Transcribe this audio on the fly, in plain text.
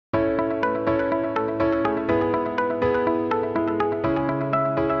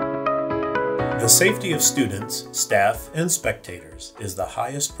The safety of students, staff, and spectators is the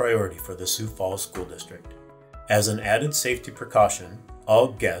highest priority for the Sioux Falls School District. As an added safety precaution, all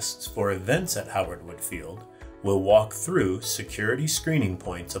guests for events at Howard Wood Field will walk through security screening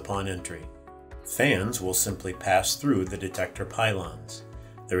points upon entry. Fans will simply pass through the detector pylons.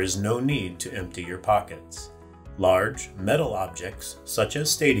 There is no need to empty your pockets. Large metal objects, such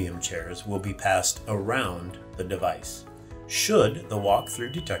as stadium chairs, will be passed around the device. Should the walk-through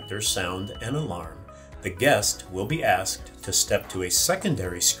detector sound an alarm, the guest will be asked to step to a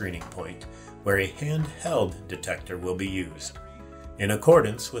secondary screening point where a handheld detector will be used. In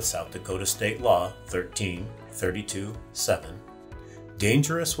accordance with South Dakota State Law 13-32-7,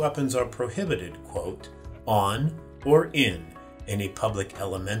 dangerous weapons are prohibited, quote, on or in any public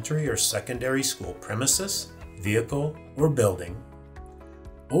elementary or secondary school premises, vehicle, or building,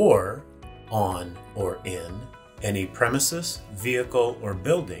 or on or in any premises, vehicle, or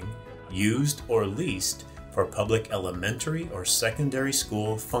building used or leased for public elementary or secondary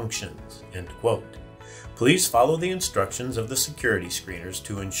school functions, end quote. Please follow the instructions of the security screeners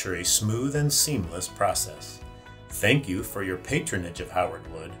to ensure a smooth and seamless process. Thank you for your patronage of Howard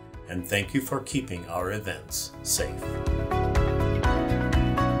Wood, and thank you for keeping our events safe.